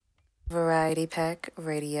Variety Pack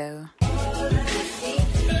Radio.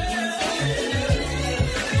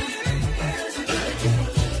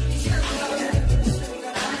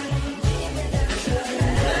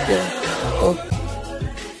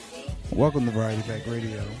 Welcome to Variety Pack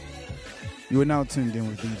Radio. You are now tuned in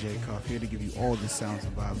with DJ Cuff, here to give you all the sounds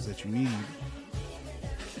and vibes that you need,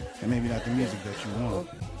 and maybe not the music that you want.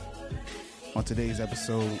 On today's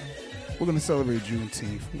episode, we're going to celebrate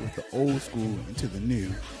Juneteenth with the old school into the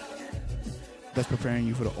new. That's preparing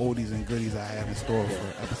you for the oldies and goodies I have in store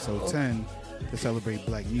for episode 10 to celebrate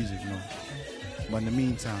Black Music Month. But in the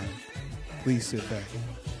meantime, please sit back,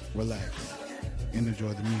 relax, and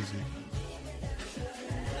enjoy the music.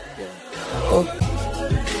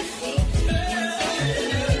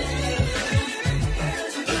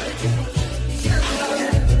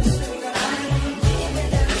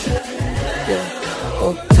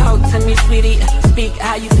 Talk to me, sweetie, speak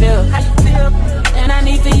how you feel. And I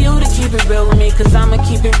need for you to keep it real with me, cause I'ma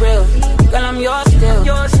keep it real. Girl, I'm yours still.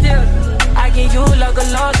 I give you like a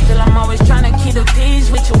loss still. I'm always trying to keep the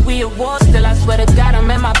peace with you, we at war still. I swear to God,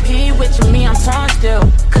 I'm at my P with you, me, I'm torn still.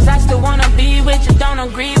 Cause I still wanna be with you, don't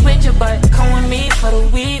agree with you, but come with me for the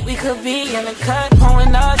week, we could be in the cut.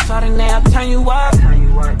 Pouring up, starting now, turn you up.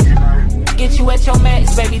 Get you at your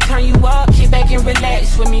max, baby, turn you up. Kick back and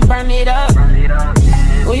relax with me, burn it up.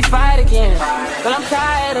 We fight again, but I'm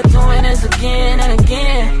tired of doing this again and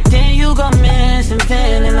again. Then you go miss and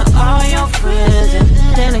then all your friends.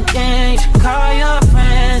 And then again, you should call your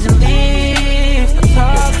friends and leave.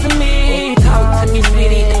 Talk to me,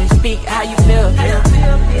 sweetie, and speak how you feel.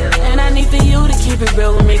 And I need for you to keep it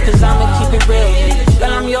real with me, cause I'ma keep it real.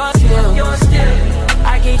 Girl, I'm yours still.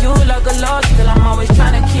 I give you like a loss still. I'm always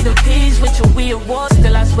trying to keep the peace with you, we at war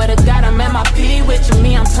still. I swear to God, I'm at my P with you,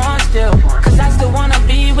 me, I'm torn still. Cause I still wanna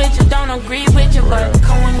be with you, don't agree with you, but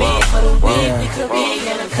come with me for the week, we could be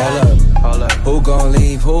in a cut. Hold up, who gon'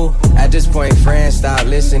 leave who? At this point, friends, stop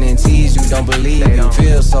listening, tease you, don't believe you.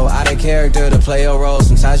 Feel so out of character to play a role.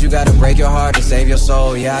 Sometimes you gotta break your heart to save your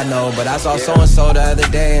soul, yeah, I know. But I saw so-and-so the other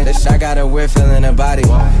day, and I got a weird feeling about it.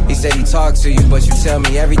 He said he talked to you, but you tell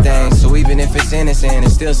me everything. So even if it's innocent,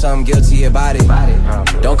 it's still something guilty about it.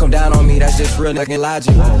 Don't come down on me, that's just real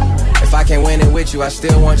logic. If I can't win it with you, I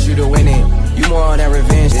still want you to win it. You more on that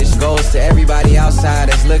revenge, this goes to everybody outside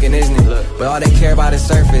that's looking, isn't it? But all they care about is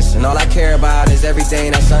surface, and all I care about is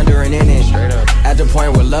everything that's under and in it. At the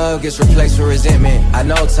point where love gets replaced with resentment, I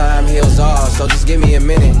know time heals all, so just give me a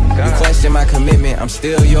minute. You question my commitment, I'm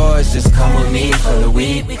still yours, just come with me for the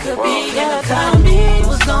week. We could be, yeah, tell me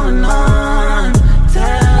what's going on.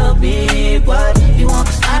 Tell me what you want,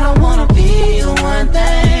 cause I don't wanna be the one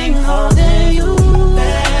thing holding you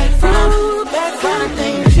back from the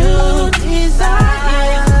things you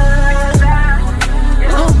desire.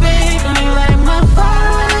 Oh baby, you like my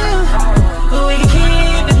fire, but we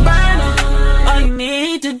keep it burning. All you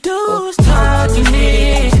need to do is talk to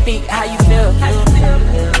me, speak how you feel.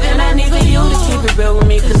 And I need for you to keep it real with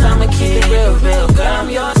me, cause I'ma keep it real. Girl, I'm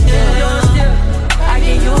yours still. I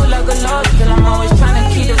give you like a loss still. I'm always trying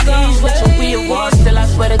to keep the peace with you, we at war still. I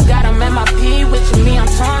swear to God, I'm at my P with you, me, I'm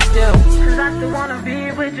torn still. Cause I still wanna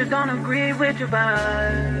be with you, don't agree with you, but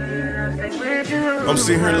I'll stay with you. I'm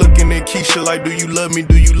sitting here looking at Keisha like, do you love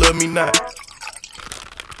me not?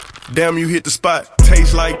 Damn, you hit the spot.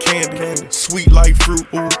 Taste like candy, sweet like fruit,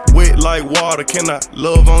 ooh, wet like water. Can I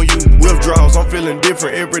love on you? Withdrawals, I'm feeling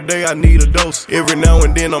different. Every day I need a dose. Every now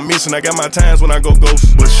and then I'm missing. I got my times when I go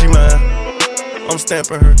ghost. But she mine, I'm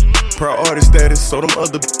stamping her. Priority status, so them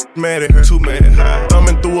other mad at her. Too mad at her.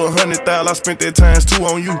 Thumbing through 100,000, I spent that times 2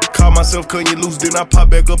 on you. Caught myself cutting you loose, then I pop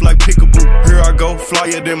back up like Pickaboo. Here I go,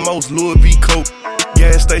 flyer than most, Louis V. Coke.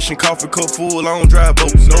 Gas station, coffee cup full, I don't drive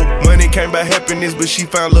boats. No money came by happiness, but she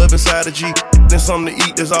found love inside a G. Then something to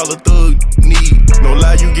eat, that's all a thug need. No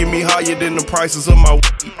lie, you get me higher than the prices of my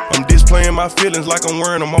weed. I'm displaying my feelings like I'm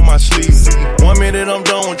wearing them on my sleeves. 1 minute I'm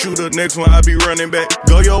done with you, the next one I be running back.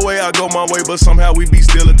 Go your way, I go my way, but somehow we be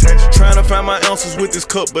still attached. Trying to find my ounces with this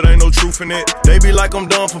cup, but ain't no truth in it. They be like I'm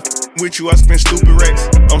done for with you, I spend stupid racks.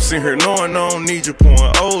 I'm sitting here knowing I don't need you,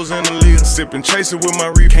 pouring O's in the lid. Sipping, chasing with my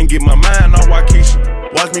reef, can't get my mind off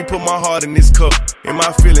Waukesha. Watch me put my heart in this cup. In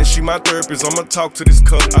my feelings, she my therapist, I'ma talk to this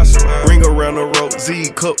cup. I swear. Ring around the road,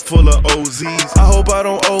 Z, cup full of OZs. I hope I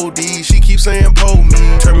don't OD, she keeps saying pull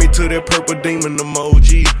me. Turn me to that purple demon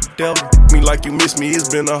emoji. Devil, me like you miss me, it's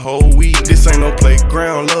been a whole week. This ain't no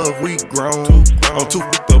playground, love, we grown. I'm too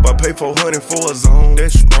f***ed up, I pay 400 for a zone.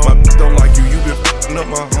 That's strong. My don't like you been f***ing up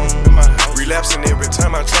my home. Relapsing every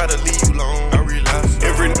time I try to leave you alone. I relapse.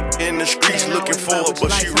 Every in the streets looking for her,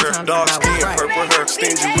 but she rare. Dark skin, purple hair,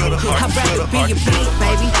 stingy with a heart. I'd rather be your bitch,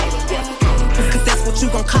 baby. Cause that's what you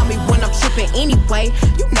gon' call me when I'm trippin'. anyway.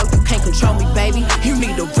 You know you can't control me, baby. You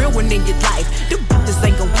need a real one in your life. The bitches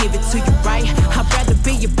ain't gon' give it to you right. I'd rather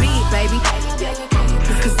be your big, baby.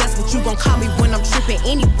 Cause that's what you gon' call me when I'm trippin'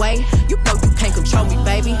 anyway. You know you can't control me,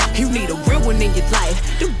 baby. You need a real one in your life.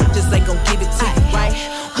 The bitches ain't gon' give it to you right.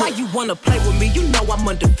 Why you wanna play with me? You know I'm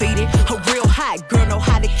undefeated. A real hot girl know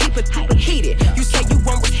how to keep it heated. You say you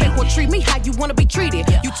won't respect or treat me how you wanna be treated.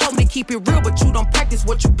 You told me to keep it real, but you don't practice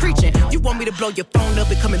what you preaching. You want me to blow your phone up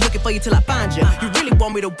and come and looking for you till I find you. You really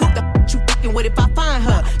want me to whoop the you fucking with if I find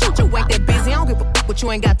her. Don't you ain't that busy, I don't give a fuck what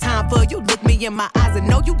you ain't got time for. You look me in my eyes and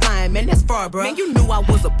know you lying, man, that's far, bro. Man, you knew I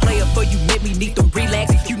was a player, for you made me need to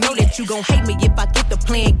relax. You know that you gon' hate me if I get the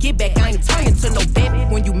plan, get back. I ain't turning to no baby.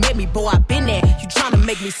 When you met me, boy, I been there. You tryna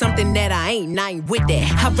make me something that I ain't with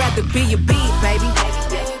that. I'd rather be your big, baby.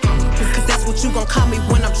 Cause that's what you gon' call me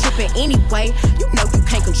when I'm trippin' anyway. You know you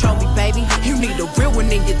can't control me, baby. You need a real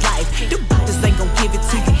one in your life. The bitches ain't gon' give it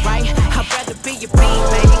to you right. I'd rather be your big,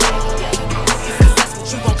 baby. Cause that's what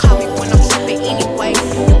you gon' call me when I'm trippin' anyway.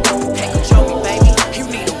 You know you can't control me, baby. You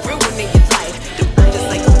need a real one in your life. The bitches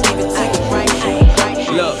ain't gon' give it to you right.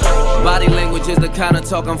 Look, body language is the kind of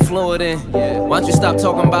talk I'm fluent in. Why don't you stop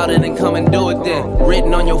talking about it and come and do it then?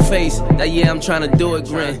 Written on your face, that yeah, I'm trying to do it,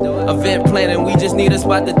 grin. Event planning, we just need a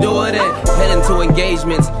spot to do it in. Heading to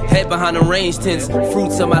engagements, head behind the range tents.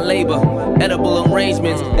 Fruits of my labor, edible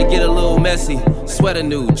arrangements. They get a little messy, sweater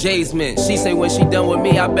new, J's mint. She say when she done with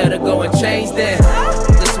me, I better go and change that.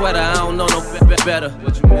 The sweater, I don't know no better.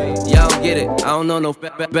 Y'all don't get it, I don't know no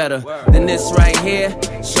better than this right here,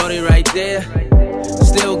 shorty right there.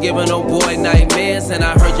 Still giving old boy nightmares, and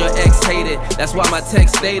I heard your ex hated. That's why my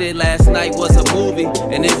text stated last night was a movie,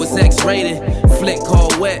 and it was X-rated. Flick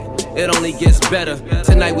called Wet, it only gets better.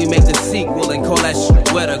 Tonight we make the sequel and call that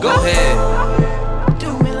shit wetter. Go ahead.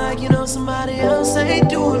 Do me like you know somebody else ain't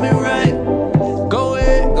doing me right. Go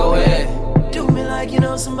ahead. Go ahead. Do me like you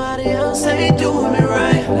know somebody else ain't doing me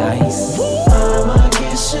right. Nice. I'ma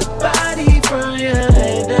kiss your body from your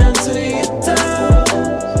head down to your toes.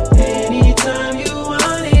 Anytime you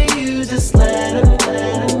want it, you just let it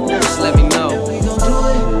know. Just let me know. And we gon' do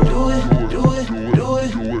it.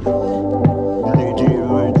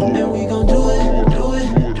 And we gon' do it.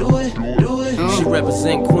 She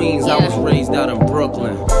represent Queens, I was raised out in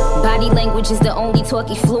Brooklyn. Body language is the only talk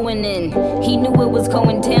he fluent in. He knew it was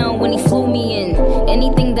going down when he flew me in.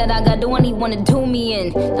 Anything that I got on, he wanna do me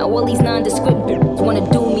in. Now all these nondescript wanna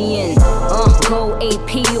do me in. Go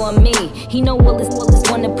AP on me. He know Willis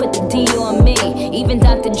wanna put the D on me. Even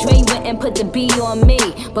Dr. Dre went and put the B on me.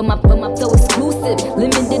 But my flow exclusive,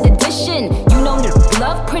 limited edition. You know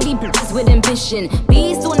love pretty bitches with ambition.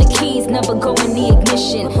 Bees on the keys, never go in the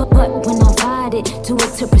ignition. But when I ride it, do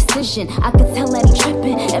it to precision. I could tell that he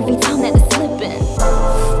trippin' every time that it's slippin'.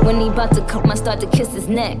 When he about to come, I start to kiss his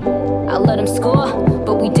neck. I let him score,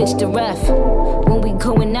 but we ditch the ref. When we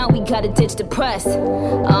going out, we gotta ditch the press.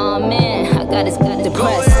 Aw man, I got his got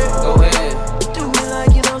depressed. Go ahead. Do me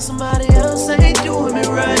like you know somebody else ain't doing me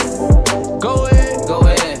right. Go ahead. Go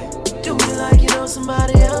ahead. Do me like you know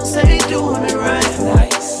somebody else ain't doing me right.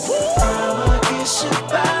 Nice. I'ma kiss your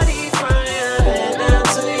body from your head down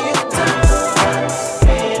to your toes.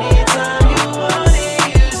 Anytime you want it,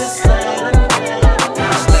 you just let it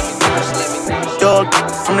know. Dog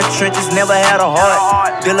from the trenches, never had a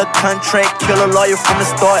heart. Dealer, contract, killer, lawyer from the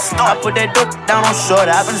start. I put that dope down on short.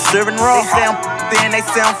 I've been serving raw. They say I'm thin, they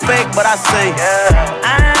say I'm fake, but I say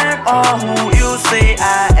I'm all who you say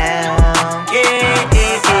I am. Yeah.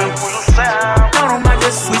 No, I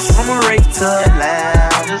just switched from a rake to a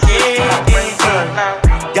lamb. Yeah.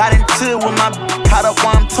 Got into it with my caught up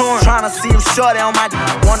while I'm torn. Tryna see him shorty on my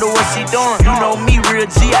wonder what she doing. You know me, real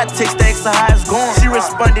G, I text the extra how it's going. She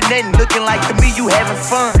responded nothing, looking like to me, you having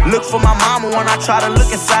fun. Look for my mama when I try to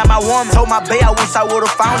look inside my woman. Told my bae I wish I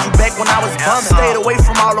would've found you back when I was bumming. Stayed away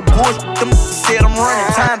from all the bullshit, them said I'm running.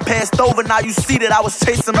 Time passed over, now you see that I was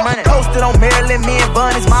chasing money. Posted on Maryland, me and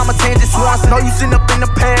Bunny's mama Tangent Swanson. Know you sitting up in the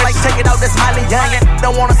parish, like check it out, that's Miley Young.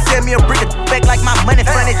 Don't wanna send me a brick of back like my money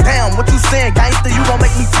funny. Damn, what you saying, gangster, you gon'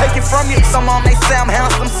 make me take it from you. Some of them they say I'm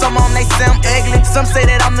handsome, some of them they say I'm ugly. Some say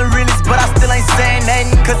that I'm the realest, but I still ain't saying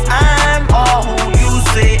nothing. Cause I'm all who you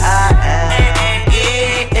say I am.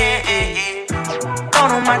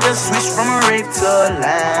 Don't I just switch from a rape to a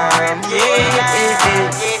lamb.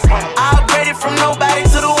 I upgraded from nobody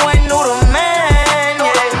to the one who the man.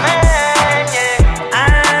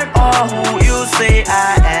 I'm all who you say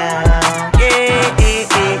I am.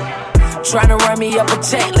 tryna run me up a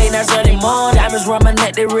check late night Sunday morning. Diamonds run my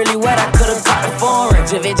neck, they really wet, I could've caught the foreign.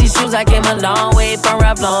 Givenchy shoes, I came a long way from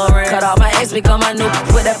Ralph Lauren. Cut off my ex, become my new,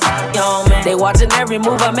 put that on me. They watching every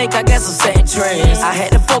move I make, I guess I'm setting trends. I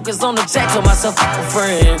had to focus on the check, told myself a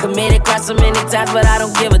friend. Committed quite so many times, but I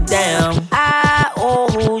don't give a damn. I owe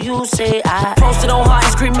who you say I posted on hard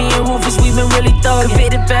and scream me and Rufus, we been really thuggin'.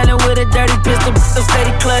 Convicted felon with a dirty pistol, so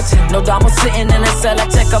steady clutching. No dama sitting in the cell, I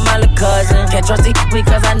check on my little cousin. Can't trust these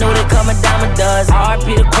because I know they come a dime a dozen.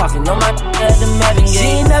 RP the coffee, know my at the Melvin Gate.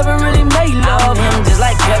 She ain't never really made love him just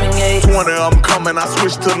like Kevin Gates. 20, I'm coming, I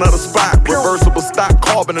switched to another spot. Reversible stock,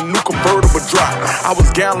 carbon, a new convertible drop. I was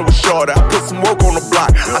gambling with Shorty, I put some work on the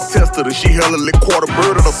block. I tested her, she hella lit quarter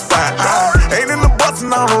bird in the spot. Ain't in the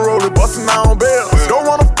bustin' on the road, bustin' on bells. Don't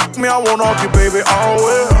wanna fuck me, I want off you, baby, all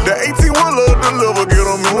well. The 18-wheeler deliver, get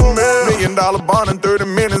them in the mail. $1 million bond in 30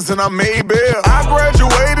 minutes and I made bail. I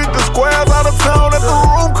graduated the squares out of town at the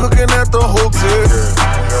room, cooking at the hotel.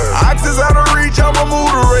 Oxys out of reach, I'ma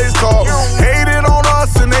move the race car. Hated on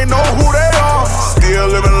us and they know who they are. Still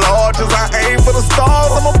living large as I aim for the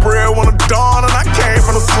stars. I'm a breadwinner dawn and I came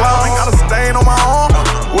from the slum. Ain't got a stain on my arm,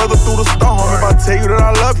 weather through the storm. If I tell you that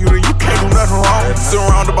I love you, then you can't do nothing wrong.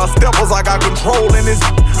 Surrounded by steppers, I got control in this.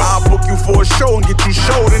 I'll book you for a show and get you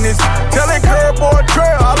showed in this. Tell that curb boy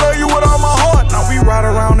trail, I love you with all my heart. Now we ride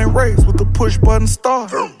around and race with the push button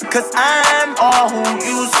start. Cause I'm all who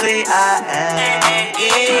you say I am.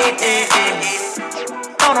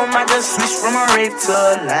 Don't know, I just switch from a rape to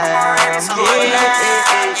a lamb. I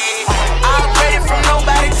upgraded from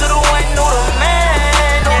nobody to the one, know the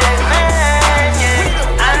man,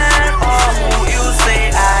 I'm all who you say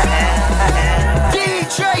I am.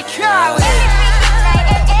 DJ Khaled.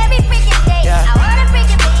 Every freaking day, I wanna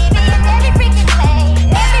freaking baby, every freaking day,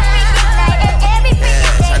 every freaking night, every freaking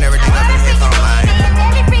day. Turn everything up in the headphone line.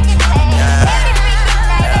 Every freaking day, every freaking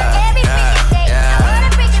night, every freaking day. I wanna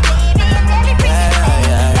freaking baby, every freaking day,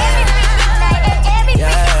 every freaking night, every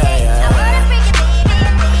freaking day. I wanna freaking baby.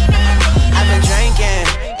 I've been drinking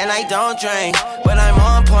and I don't drink, but I'm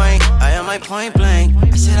on point. I am my point blank.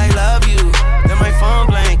 I said I love you, then my phone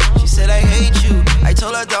blank. She said I hate you. I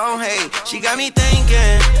told her don't hate. She got me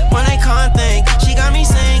thinking when I can't think. She got me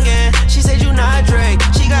singing. She said you not Drake.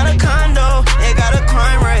 She got a condo, it got a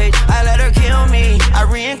crime rate. I let her kill me, I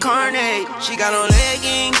reincarnate. She got no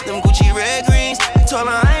leggings, them Gucci red greens. I told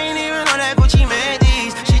her I ain't even know that Gucci made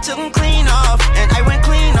these. She took them clean off, and I went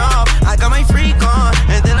clean off. I got my freak on,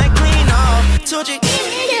 and then I clean off. Told you,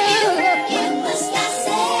 You must not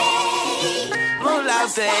say. move loud,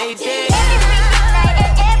 baby. Every freaking night,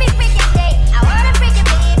 every freaking day. I wanna freaking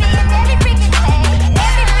baby, every freaking day,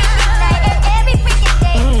 every freaking night, every freaking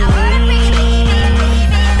day. I wanna freaking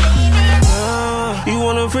baby. You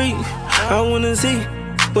wanna freak? I wanna see.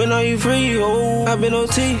 When are you free? Oh, I've been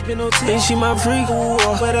OT. And she my freak.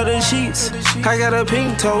 Wet out the sheets. I got a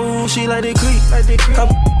pink toe. She like the creep. I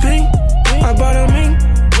pink. I bought a mink.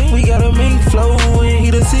 We got a mink flow and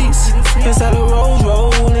heater seats. Inside the rose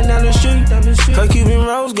rolling down the street. Her Cuban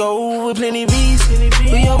rose gold with plenty bees.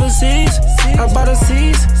 We overseas. I bought a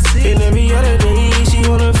seats. And every other day she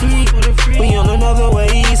wanna freak. We on another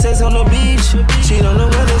way. Sex on the beach. She don't know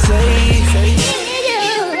what to say.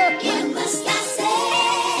 You must not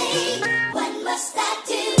say. What must I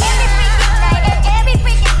do? Every freaking night, every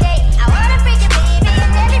freaking day. I wanna freaking baby,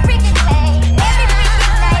 every freaking day, every freaking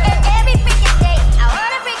night, every freaking day. I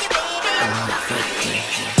wanna freaking baby.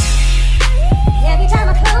 Every time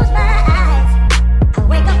I close my eyes, I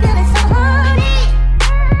wake up feeling so horny.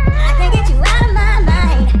 I can't get you out of my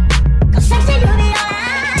mind. 'Cause sexy, you be all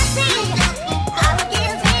I see. I would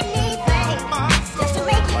give anything just to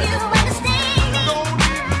make you understand.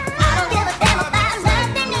 I don't give a damn about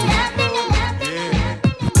nothing.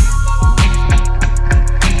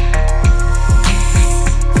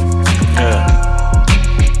 Yeah.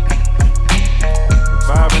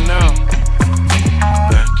 Vibing now.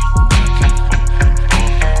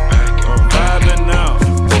 Vibing now.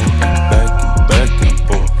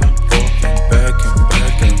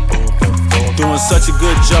 Doing such a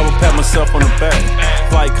good job, I pat myself on the back.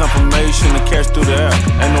 Flight confirmation, the cash through the app.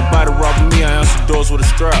 Ain't nobody robbing me, I answer doors with a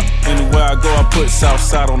strap. Anywhere I go, I put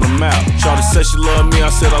Southside on the map. Shawty said she love me, I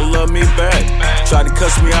said I love me back. Tried to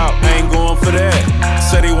cuss me out, I ain't going for that.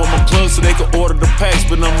 Said they want my plug so they could order the packs,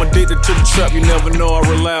 but I'm addicted to the trap, you never know I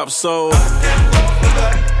relapse, so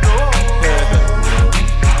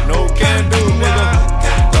no can do, nigga.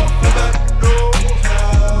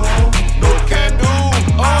 No can do,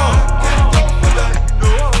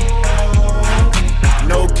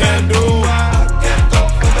 no can do.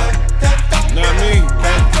 Not me.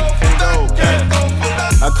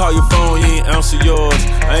 I call your phone, you ain't an ounce of yours.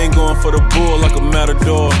 I ain't going for the bull like a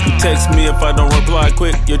matador. You text me if I don't reply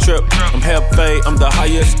quick, you trip. I'm Hefe, I'm the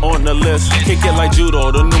highest on the list. Kick it like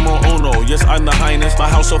judo, the numero uno. Yes, I'm the highness. My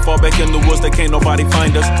house so far back in the woods that can't nobody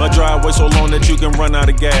find us. My driveway so long that you can run out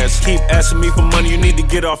of gas. Keep asking me for money, you need to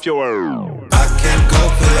get off your ass. I can't go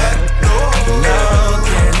for that. No,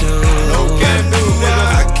 can't do. No, can't do.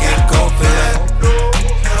 I can't go for that.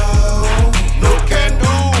 No, can't do.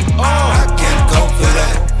 I can't go for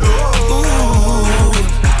that. Ooh,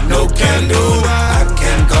 no, can't do. I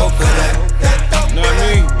can't go for that. Know what I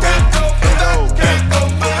mean?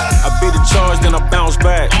 I beat the charge, then I bounce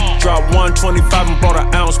back. Drop 125 and bought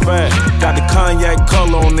an ounce back. Got the cognac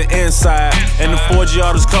color on the inside. And the 4G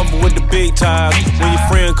autos covered with the big tires. When your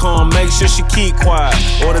friend come, make sure she keep quiet.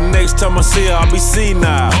 Or the next time I see her, I'll be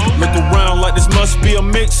senile. Look around like this must be a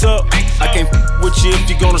mix-up. I can't with you if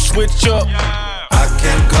you gonna switch up. I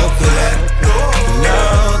can't go for that.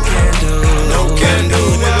 No, can't do. No, can't do.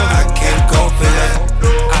 I can't go for that.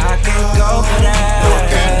 I can't go for that. No,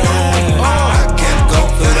 can't do. I can't go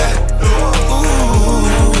for that. Ooh,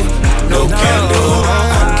 no, can't do. I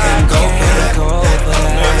can't go for that.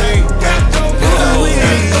 I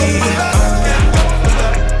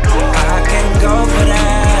can't go for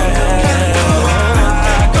that.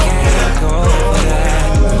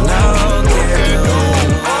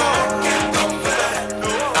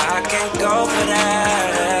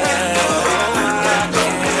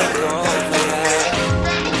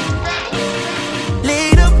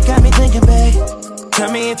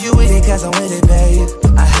 Tell me if you with it, cause I'm with it, babe.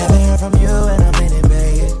 I haven't heard from you and I'm in it,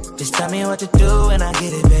 babe. Just tell me what to do and I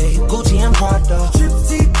get it, babe. Gucci and Prada. Trip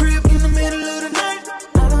crib in the middle of the night.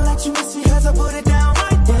 I don't let you miss me cause I put it down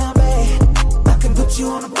right down, babe. I can put you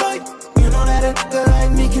on a flight. You know that a nigga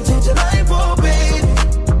like me can change your life, oh, baby.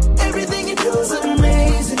 Everything you do is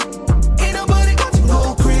amazing. Ain't nobody got you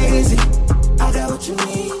go crazy. I got what you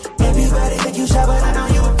need. Everybody think you shy, but I know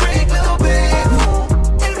you a freak, little baby.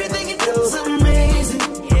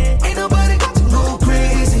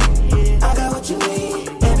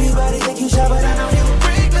 But I know you a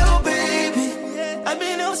freak, little baby. I've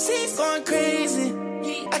been overseas going crazy.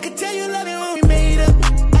 I could tell you love it when we made up.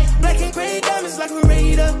 Black and gray diamonds like a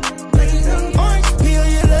radar. Orange peel,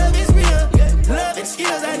 your love is real. Loving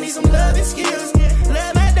skills, I need some loving skills.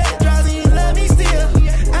 Love my day draws and you love me still.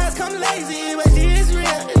 Eyes come lazy, but she is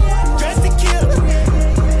real. Dressed to kill.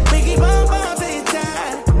 Biggie bomb bomb till you're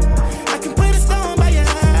tired. I can put a stone by your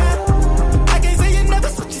eye. I can't say you never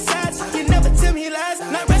switch your sides. You never tell me lies.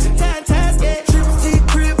 Not rushing time.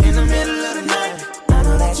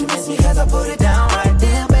 You miss me cause I put it down right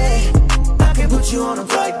there, babe. I can put you on a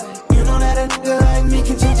flight. You know that a nigga like me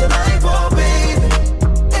can change your life, oh, baby.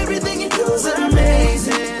 Everything you do is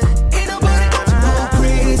amazing. Ain't nobody got you go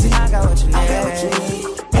crazy. I got what you need. I got what you need.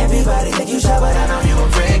 Everybody think you shy, but I know you a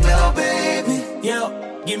freak, little baby.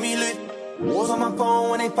 Yo, give me lit. Was on my phone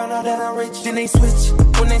when they find out that I'm rich. Then they switch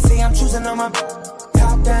when they say I'm choosing on my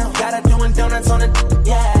top down. Gotta doing donuts on the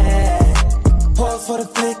yeah. Pause for the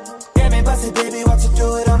flick. Bust it, baby, watch you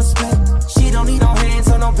do it on the split. She don't need no hands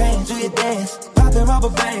or no bands. Do your dance, poppin'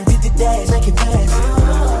 rubber bands, hit the dash, make it fast.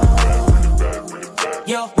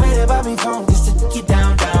 Yo, wait about me phone just to get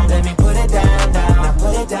down, down. Let me put it down, down. I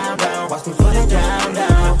put it down, down. Watch me put it down,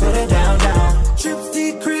 down. Put it down, down.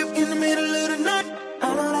 Trip crib in the middle of the night.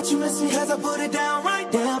 I know that you miss me cause I put it down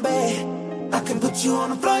right down, babe. I can put you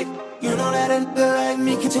on a flight. You know that a nigga like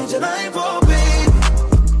me can change your life, oh, babe.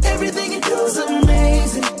 Everything you do is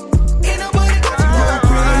amazing. Ain't nobody got you go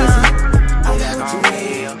crazy. I got what you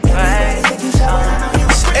need. Everybody think you shy, but I know you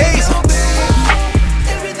a freak, oh, baby.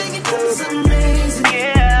 Everything you do is amazing.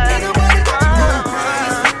 Ain't nobody got you go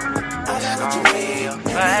crazy. I got what you need.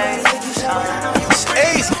 Everybody think you shy, but I know you a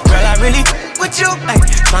freak. Girl, I really with you,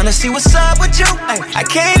 tryna see what's up with you. I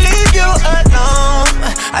can't leave you alone.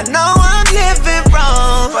 I know I'm living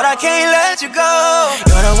wrong, but I can't let you go.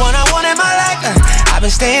 You're the one I want in my life. I've been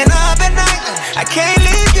staying up at night. I can't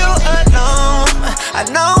leave you alone. I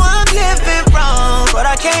know I'm living wrong, but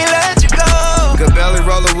I can't let you go. Could barely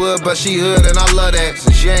roll the wood, but she hood and I love that.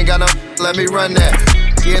 So she ain't got no, let me run that.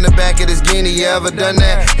 Get in the back of this guinea, you ever done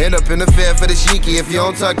that? End up in the fair for the sheiky. If you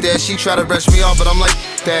don't tuck that, she try to brush me off, but I'm like,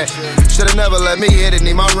 that. Should've never let me hit it,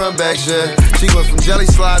 need my run back shit. She went from jelly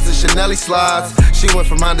slides to Chanel slides. She went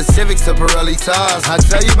from Honda Civics to Pirelli tires. I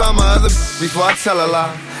tell you about my other before I tell a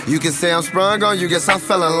lie. You can say I'm sprung on you, guess I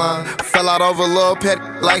fell in line. Fell out over a little pet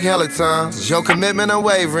like hella times. Your commitment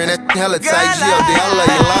unwavering, that hella tight. G.O.D. I love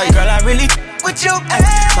your life. Girl, I really with you,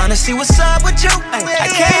 tryna see what's up with you. I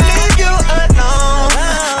can't leave you alone.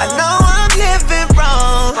 I know I'm living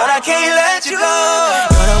wrong, but I can't let you go.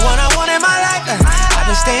 You're the one I want in my life. I've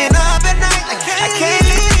been staying up at night.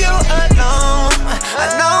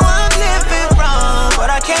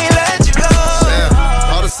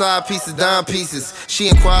 side pieces, dime pieces. She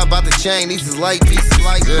inquired about the chain, these is light pieces.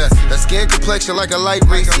 Yeah, her skin complexion like a light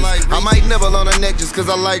Reese's. I might nibble on her neck just cause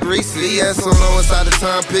I like Reese's. Yeah, so low inside the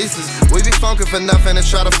timepieces. We be funkin' for nothing and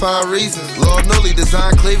try to find reasons. Lord Newly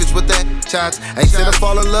designed cleavage with that shots. Ain't said I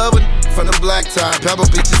fall in love with from the black top. Pebble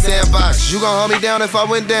Beach and sandbox. You gon' hold me down if I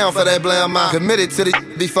went down for that blam. I committed to the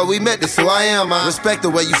before we met, this who I am. I respect the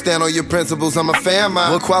way you stand on your principles. I'm a fan,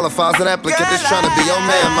 man. What qualifies an applicant that's trying to be your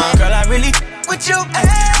man, man? Girl, I really with you,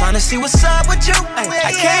 trying to see what's up with you.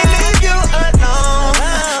 I can't leave you alone.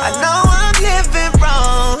 I know I'm living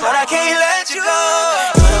wrong, but I can't let you go.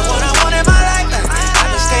 You're what I want in my life. I've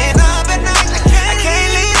been staying up at night. I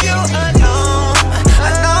can't leave you alone.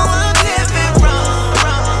 I know I'm living wrong.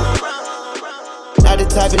 Not the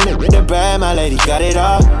type of nigga to brag, my lady got it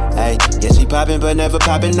all. Hey, yeah, she poppin' but never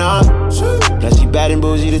poppin' off. Plus she bad and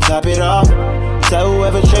bougie to top it off. So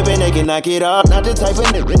whoever trippin', they can knock it off. Not the type of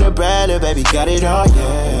nigga to brag, little baby got it all,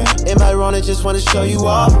 yeah. Am I wrong? I just wanna show you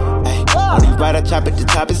off. Ay, on these right, I chop it, the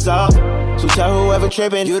top is off. So tell whoever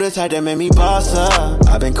trippin', you the type that made me boss up.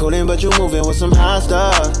 I've been coolin', but you movin' with some hot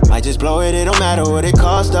stuff. Might just blow it, it don't matter what it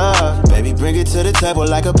cost us. Baby, bring it to the table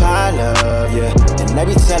like a pilot, yeah. And they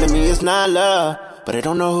be telling me it's not love, but I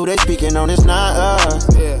don't know who they speaking on, it's not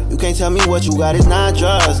us. Yeah. You can't tell me what you got, it's not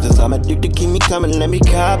drugs. Cause I'm addicted, keep me coming, let me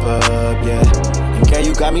cop up, yeah. Okay,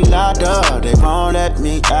 you got me locked up, they won't let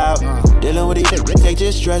me out. Dealing with these, they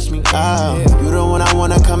just stress me out. You the one I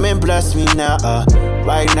wanna come and bless me now,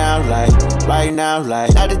 right now,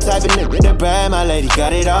 like. Not the type of nigga to brag, my lady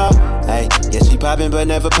got it all. Hey, yeah, she poppin' but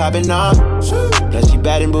never poppin' off. Plus she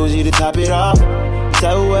bad and bougie to top it off.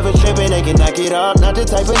 So whoever trippin', they can knock it off. Not the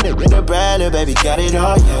type of nigga to brag, little baby got it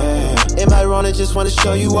all, yeah. Am I wrong? I just wanna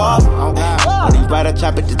show you off. On these right, I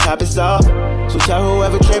chop it, the top is off. So tell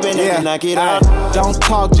whoever trippin', they can knock it off. Don't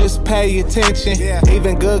talk, just pay attention.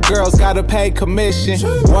 Even good girls gotta pay commission.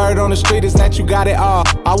 Word on the street is that you got it all.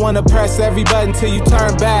 I wanna press every button till you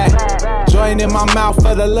turn back. Joint in my mouth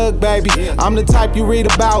for the look, baby. I'm the type you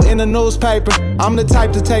read about in the newspaper. I'm the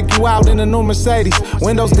type to take you out in a new Mercedes.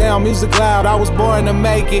 Windows down, music loud, I was born to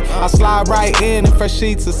make it. I slide right in fresh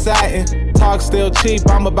sheets of satin. Talk still cheap,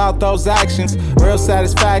 I'm about those actions. Real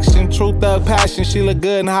satisfaction, true thug passion. She look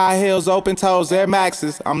good in high heels, open toes, Air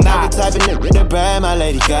Maxes. I'm not the type of nigga to brag, my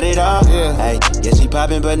lady got it all. Yeah. Hey, yeah, she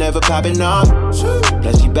poppin' but never poppin' off.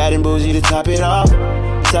 Plus she bad and bougie to top it off.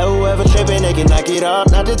 So whoever trippin', they can knock it off.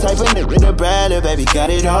 Not the type of nigga to brag, little baby got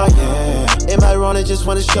it all, yeah. Am I wrong? I just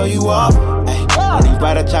wanna show you off. Ay, on these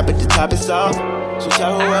right, I chop it, the top is off. So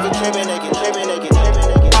tell whoever trippin', they can trippin'.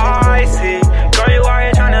 I see, girl, you out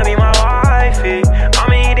here tryna be my wifey.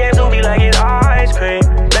 I'ma eat that soupy like it's ice cream.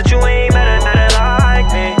 Bet you ain't better, nothing like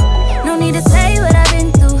me. No need to say what I've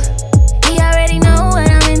been through. He already know what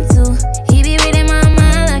I'm into. He be reading my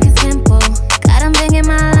mind like it's simple. Got him thinking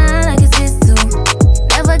my line like it's his too.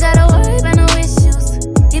 Never gotta worry about no issues.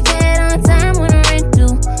 He paid on time when the rent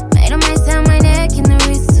due. Made him ice down my neck in the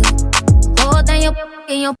wrist too. Hold down your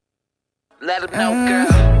in your. Let him know, girl.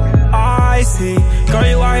 I see, girl,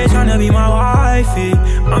 you out here tryna be my wifey.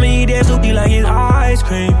 I'ma eat that soupy like it's ice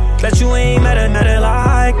cream. Bet you ain't met another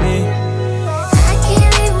like me. I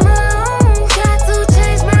can't leave him alone. Try to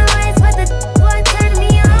change my ways, but the boy turned me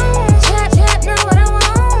on. Trap, know what I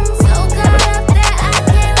want. So caught up that I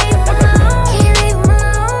can't leave him alone. Can't leave him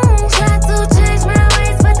alone. Try to change my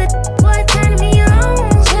ways, but the boy turned me on.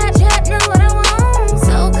 Trap, know what I want.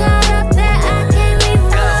 So caught up that I can't leave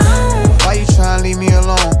him alone. Why you tryna leave me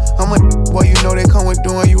alone? I'm a boy, you know they come with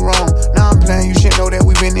doing you wrong. Now I'm playing, you should know that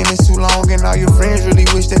we been in this too long. And all your friends really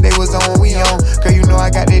wish that they was on, we on. Girl, you know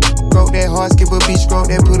I got that broke, that hard skip a beach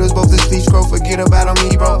stroke. That put us both to sleep, scroll, forget about on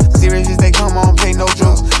me, bro. Serious as they come on, play no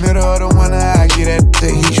jokes. Middle of the winter, I get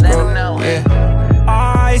that heat stroke, yeah.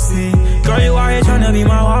 I see, girl, you out here tryna be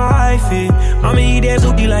my wifey. I'ma eat that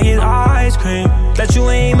soupy like it's ice cream. Bet you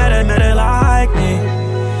ain't met another like me.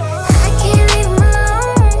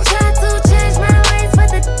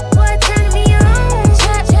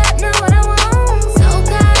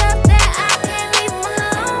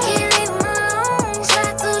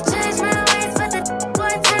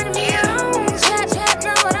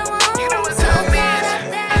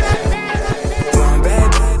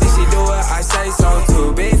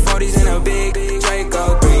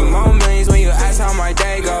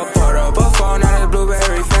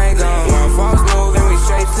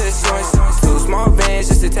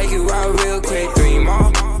 Just to take you out real quick, 3 more.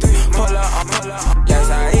 Pull up, that's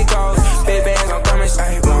how it goes. Big bags, I'm coming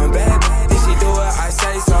straight. One bad, if she do it, I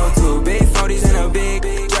say so. 2 big 40s and a big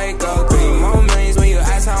Draco. 3 more millions when you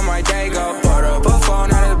ask how my day go. Put up a phone,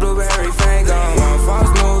 now the blueberry fango. One false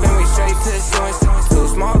move and we straight to the source. 2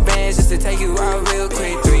 small bands just to take you out real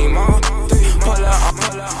quick, 3 more.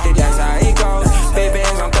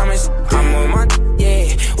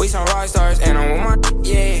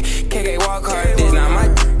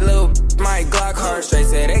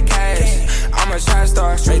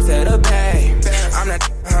 straight to the bag. I'm that,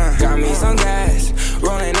 got me some gas,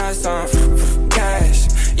 rolling up some cash.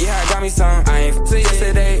 Yeah, I got me some. I ain't f***ed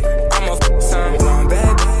yesterday, I'ma f*** some. I'm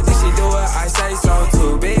bad, think she do what I say so.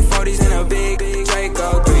 2 big 40s and a big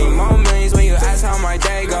Draco. 3 more millions when you ask how my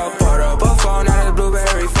day go. Poured up a phone, now the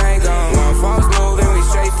blueberry fango. One false move and we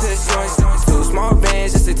straight to shorts. 2 small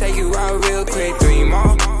bands just to take you out real quick. 3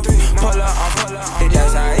 more, pull up,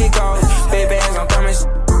 that's how it goes. Big bands, I'm coming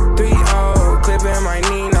 3-0, clipping my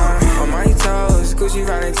Nina. On my toes, Gucci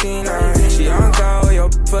Valentina. She on go, yo,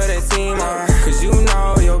 for the team, cause you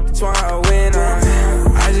know yo, want a winner.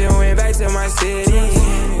 I just went back to my city,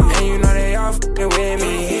 and you know they all f***ing with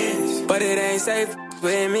me. But it ain't safe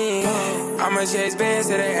with me. I'ma chase bands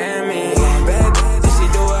till they end me. Bad bitch, she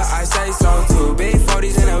do what I say so. 2 big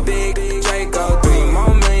 40s and a big Draco. 3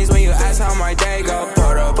 more millions when you ask how my day go.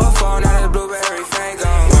 Poured up a phone, now the blueberry fango.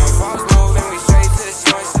 One false move and we straight to the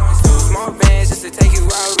shorts. 2 small bands just to take you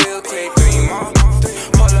out real quick. 3 more,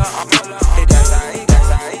 pull up, that's how it.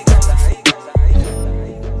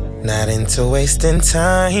 Not into wasting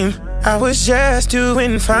time, I was just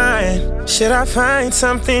doing fine. Should I find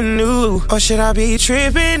something new, or should I be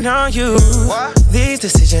tripping on you? What? These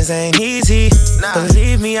decisions ain't easy,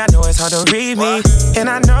 believe me, I know it's hard to read me. And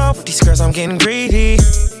I know with these girls I'm getting greedy,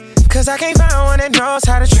 cause I can't find one that knows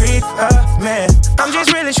how to treat a man. I'm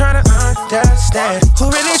just really trying to understand who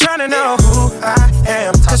really trying to know who I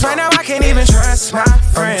am. Cause right now I can't even trust my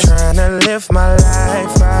friends. I'm trying to live my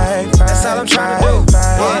life right. That's all I'm trying to do.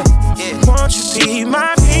 Won't you be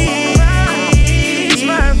my peace?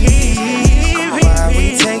 My peace. Why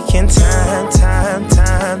we taking time?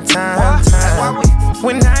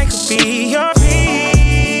 When I could be your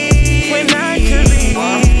peace. When I could be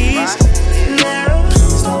peace. Now,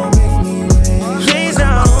 please don't make me wait. Please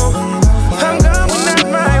don't. I'm going out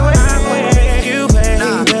my way. I wait you, baby.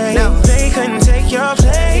 They couldn't take your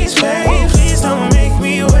place, babe. Please don't make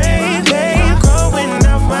me wait, babe. Going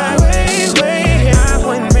out my way, wait. I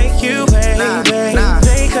wouldn't make you wait, babe.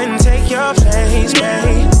 They couldn't take your place,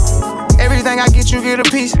 babe. Everything I get, you get a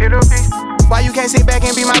piece. Why you can't sit back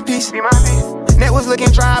and be my piece? Net was looking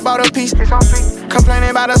dry, I bought a piece. Complaining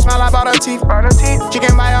about her smile, I bought her teeth. She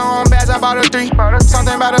can buy her own bags, I bought her 3.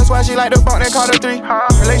 Something about her swag, she like the bump, they call her 3.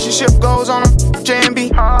 Relationship goes on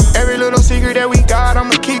J&B. Every little secret that we got,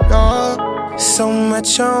 I'ma keep. So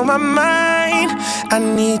much on my mind, I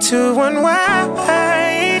need to unwind.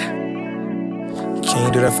 Can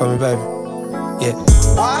you do that for me, baby? Yeah.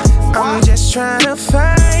 I'm just trying to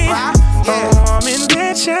find a warm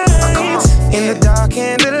intentions in the dark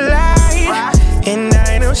and the light. And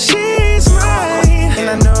I know she's mine, and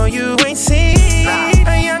I know you ain't seen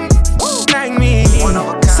a young like me.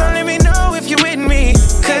 So let me know if you're with me,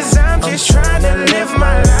 cause I'm just trying to live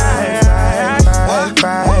my life.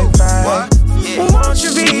 Won't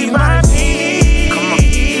you be my peace?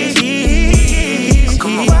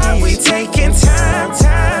 Why we taking time?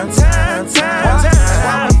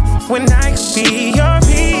 When I could be your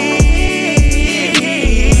peace.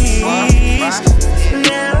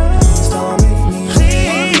 Now,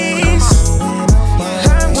 please,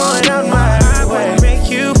 I'm going out my way. Make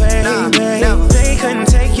you wait, babe. They couldn't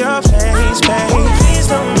take your place, babe. Please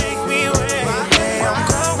don't make me wait, babe. I'm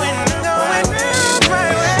going out my way.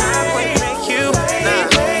 I would make you wait,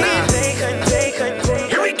 babe. They couldn't take.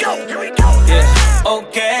 Here we go. Yeah,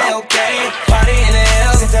 okay. Party in the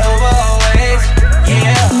hills, it's over always.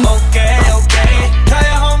 Yeah, okay. Call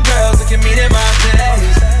your homegirls, we can meet in my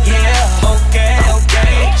place. Yeah, okay.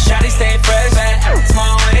 Shawty stay fresh,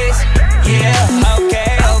 small ways. Yeah,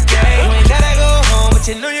 okay. You ain't gotta go home, but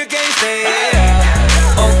you know you can't stay. Yeah.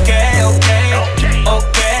 Okay.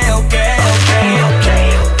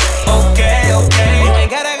 You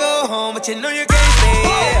ain't gotta go home, but you know you can't stay.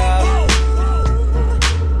 Yeah.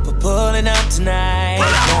 For pulling up tonight.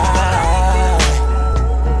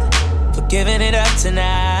 For giving it up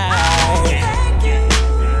tonight.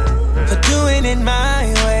 For doing it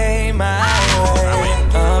my way.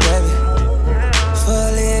 Oh, baby.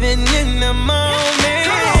 For living in the moment.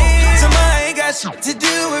 Somebody ain't got shit to do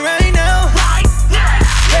it right now.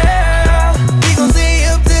 Yeah. We gon' stay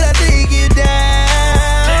up till I take you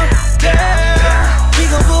down. We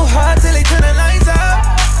gon' go hard till they turn the lights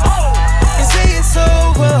out. And say it's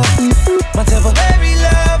over. My temporary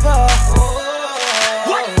lover.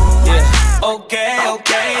 Yeah. Okay.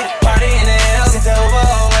 Party in the hills, it's over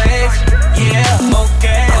always. Yeah,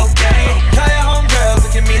 okay. Call your homegirls, we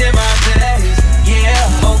can meet in my place.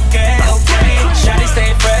 Yeah, okay. Shawty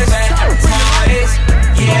stay fresh, small ways.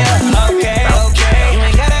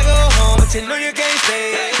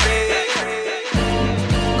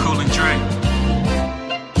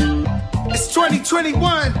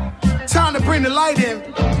 21, time to bring the light in.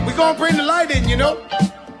 We gonna bring the light in, you know.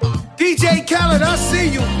 DJ Khaled, I see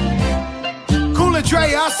you. Cooler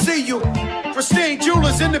Dre, I see you. Pristine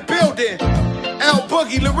Jewelers in the building. L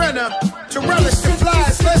Boogie, Lorena, Torellis, the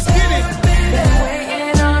Flies, let's get it. Been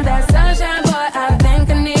waiting on that sunshine, but I think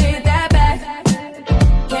I need that back.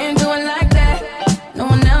 Can't do it like that. No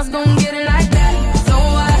one else gon' get it like that. So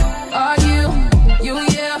why are you,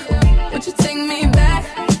 yeah? Would you take me back?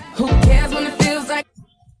 Who cares when it feels like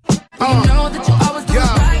you know that you always do it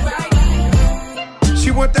right. She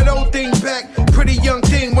want that old thing back. Pretty young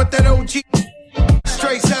thing, want that OG.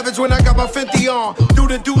 Straight savage when I got my Fenty on. Do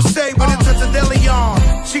the do say when it touch a deli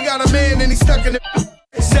on. She got a man and he stuck in it.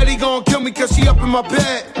 Said he gon' kill me cause she up in my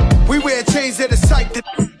bed. We wear chains that are psyched.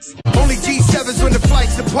 Only G7s when the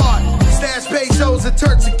flights depart. Stash pesos and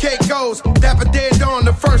Turks and Caicos. Dapper dead on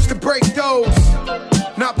the first to break those.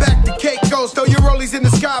 Not back to Caicos. Throw your rollies in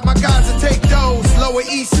the sky, my guys will take those. Lower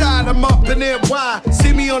east side, I'm up in NY.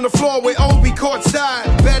 See me on the floor with Obi courtside.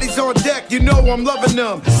 Baddies on deck, you know I'm loving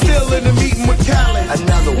them. Still in the meeting with Khaled.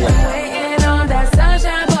 Another one. Waiting on that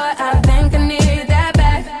sunshine, but I think I need that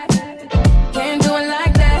back. Can't do it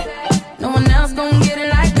like that. No one else gon' get it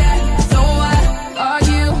like that. So why are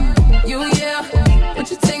you, yeah? Would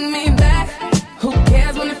you take me back? Who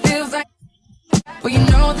cares when it feels like? Well, you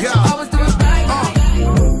know that you always do it right.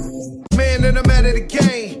 Man, and I'm out of the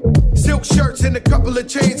game. Silk shirts and a couple of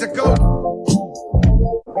chains. I go.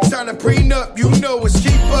 Time to prenup, you know it's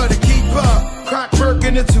cheaper to keep up. Croc work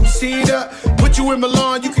in a two-seater. Put you in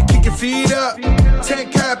Milan, you can kick your feet up.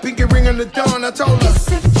 10 cap, pinky ring on the dawn. I told her.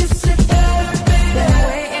 Been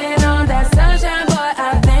waiting on that sunshine, but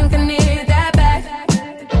I think I need that back.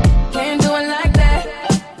 Can't do it like that.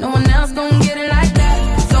 No one else gon' get it like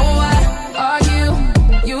that. So why are you,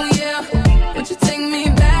 yeah? Would you take me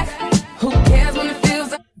back? Who cares when it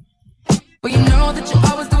feels like? Well, you know that you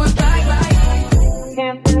always do it right.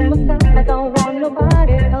 Can't fool myself, I don't want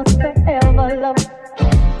nobody else to ever love.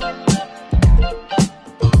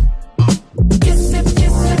 Kiss it.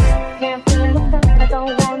 Can't fool myself, I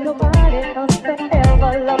don't want nobody else to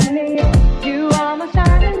ever love me. You are my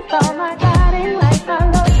shining star, my guiding light, I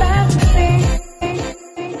love that thing.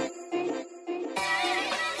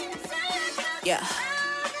 Yeah.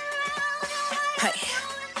 Hey.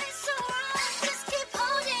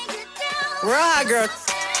 Real hot girl.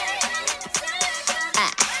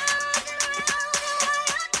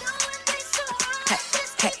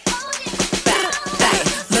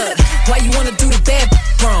 Why you wanna do the bad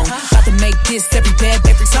wrong? About to make this every bad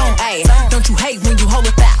every song. Ayy, don't you hate when you hold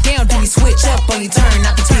it down? Do you switch up on your turn?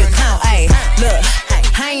 Not to be a clown. Ayy, look,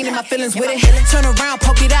 I ain't in my feelings with it. Turn around,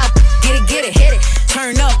 poke it out, get it, hit it.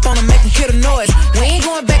 Turn up on them, make them hear the noise. We ain't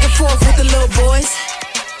going back and forth with the little boys.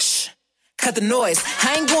 Shh, cut the noise.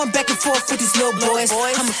 I ain't going back and forth with these little boys.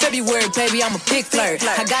 I'm a February baby, I'm a big flirt.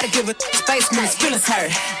 I gotta give it space when his feelings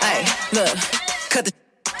hurt. Ayy, look, cut the.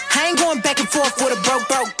 I ain't going back and forth with a broke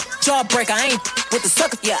jawbreaker. I ain't with the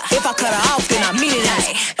sucker. Yeah. If I cut her off, then I mean it.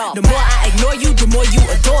 The more I ignore you, the more you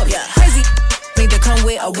adore me. Crazy need to come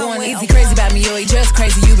with a one. Easy crazy about me, yo, he just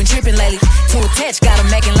crazy. You been tripping lately. Too attached, got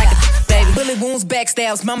him acting like a baby. Bullet wounds,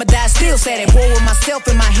 backstabs, mama died, still sad at war with myself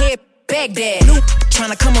in my head. Baghdad, new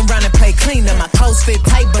tryna come around and play clean. Now my clothes fit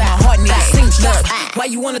tight, but my heart needs cinch. Look, why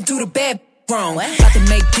you wanna do the bad? Wrong. About to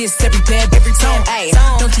make this every bad every song. Ayy,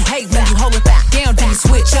 don't you hate when you hold it down? Do you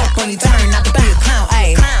switch up on your turn? Not to be a clown.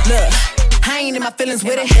 Ayy, look, I ain't in my feelings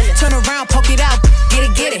with it. Turn around, poke it out, get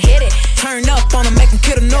it, hit it. Turn up on them, make them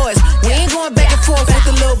kill the noise. We ain't going back and forth with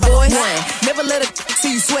the little boys. 1, never let it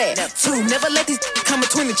see you sweat. 2, never let these come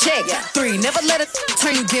between the check. 3, never let it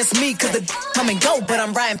turn you against me. Cause the come and go, but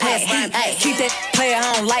I'm riding past heat. Keep that player,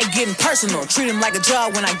 I don't like getting personal. Treat him like a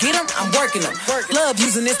job, when I get him, I'm working him. Love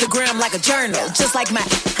using Instagram like a journal. Just like my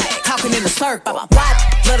talking in a circle. Why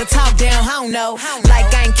let her talk down, I don't know. Like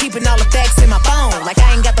I ain't keeping all the facts in my phone. Like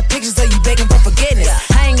I ain't got the pictures of you begging for forgiveness.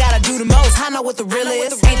 I ain't gotta do the most, I know what the real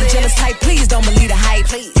is. Ain't the jealous type, please don't believe the hype.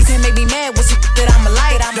 You can't make me mad with some that I'm a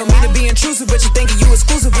light. Don't mean to be intrusive, but you thinking you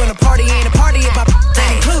exclusive when a party ain't a party if I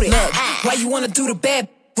ain't included. Look, why you wanna do the bad?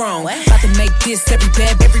 Wrong. About to make this every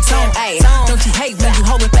bad every song. Ayy, don't you hate when you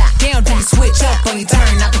hold it down? Do you switch up on your turn?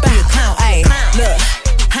 Not to be a clown. Ayy, look,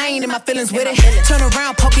 I ain't in my feelings with it. Turn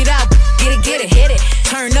around, poke it out, get it, hit it.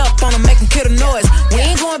 Turn up on them, make them kill the noise. We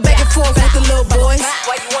ain't going back and forth with the little boys.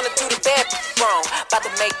 Why you wanna do the bad wrong? About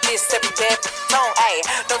to make this every bad song. Ayy,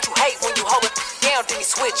 don't you hate when you hold it down? Do you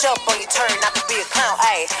switch up on your turn? Not to be a clown.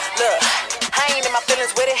 Ayy, look, I ain't in my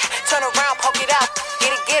feelings with it. Turn around, poke it out,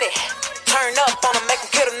 get it. Turn up on them, make them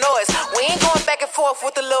kill the noise. We ain't going back and forth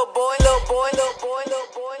with the little boy.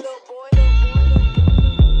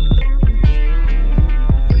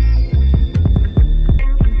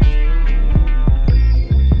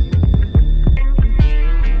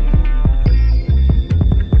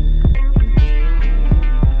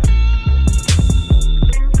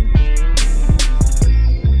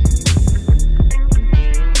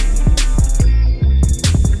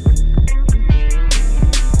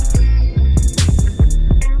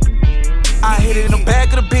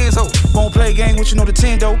 back of the Benz, ho. Won't play game with you, know the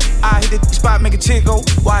Nintendo. I hit the spot, make a chick go.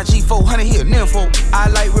 YG 400, he a nympho. I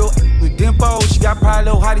like real with dimpo. She got pride,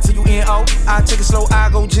 little hottie till you N.O. I take it slow, I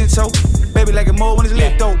go gentle. Baby like it more when it's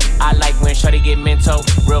lit though. I like when shorty get mental.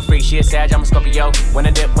 Real freak, she a Sag, I'm a Scorpio. When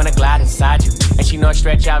I dip, when I glide inside you. And she know I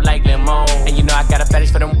stretch out like limo. And you know I got a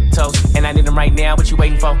fetish for them toes. And I need them right now, what you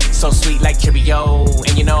waiting for? So sweet like Cheerio.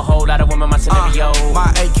 And you know a whole lot of women, my scenario.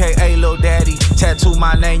 My AKA Lil Daddy. Tattoo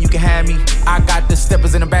my name, you can have me. I got the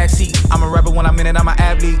steppers in the backseat. I'm a rapper when I'm in it, I'm an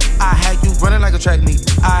athlete. I had you running like a track meet.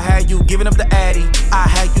 I had you giving up the addy. I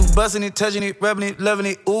had you buzzing it, touching it, rubbing it, loving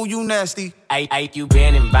it. Ooh, you nasty. Ay, you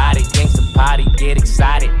been invited, gangsta party, get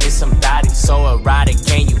excited. It's somebody so erotic,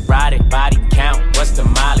 can you ride it? Body count, what's the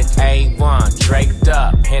mileage? A1, draped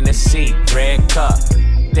up, Hennessy, red cup.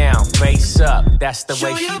 Down, face up, that's the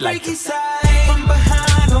way she like it. From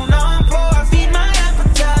behind, on all fours, feed my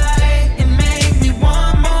appetite and make me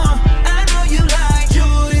want more. I know you like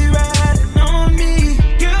Julie riding on me.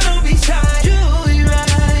 Girl, don't be shy, Julie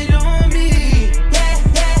riding on me. Yeah.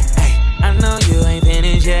 Hey, I know you ain't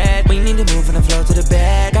finished yet. We need to move from the floor to the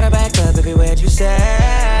bed. Gotta back up every word you say.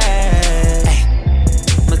 Hey,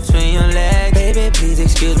 between your legs, baby, please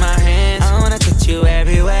excuse my hands. I wanna touch you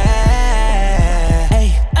everywhere.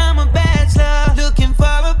 Looking for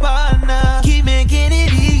a partner, keep making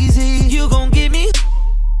it easy. You gon' give me,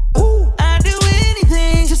 ooh, I'd do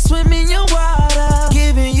anything to swim in your water.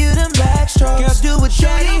 Giving you them backstrokes, girl, do what you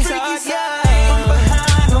need. From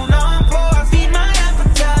behind, on all fours, feed my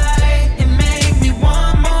appetite and make me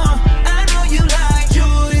want more. I know you like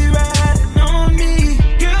Julie riding on me.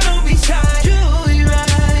 Girl, don't be shy, Julie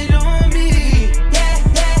riding on me. Yeah.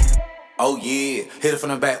 Oh yeah, hit it from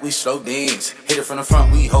the back, we slow dance. Hit it from the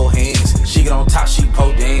front, we hold hands. She get on top, she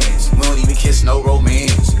pole dance. We don't even kiss, no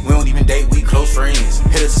romance. We don't even date, we close friends.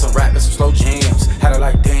 Hit it to some rap and some slow jams. Had her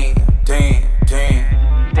like damn.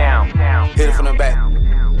 Down. Hit it from the back,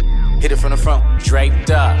 hit it from the front. Draped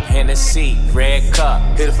up, Hennessy, red cup.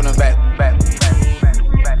 Hit it from the back.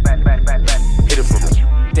 Hit it from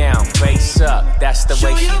the down, face up, that's the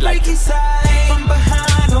way she like it. From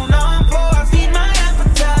behind, on all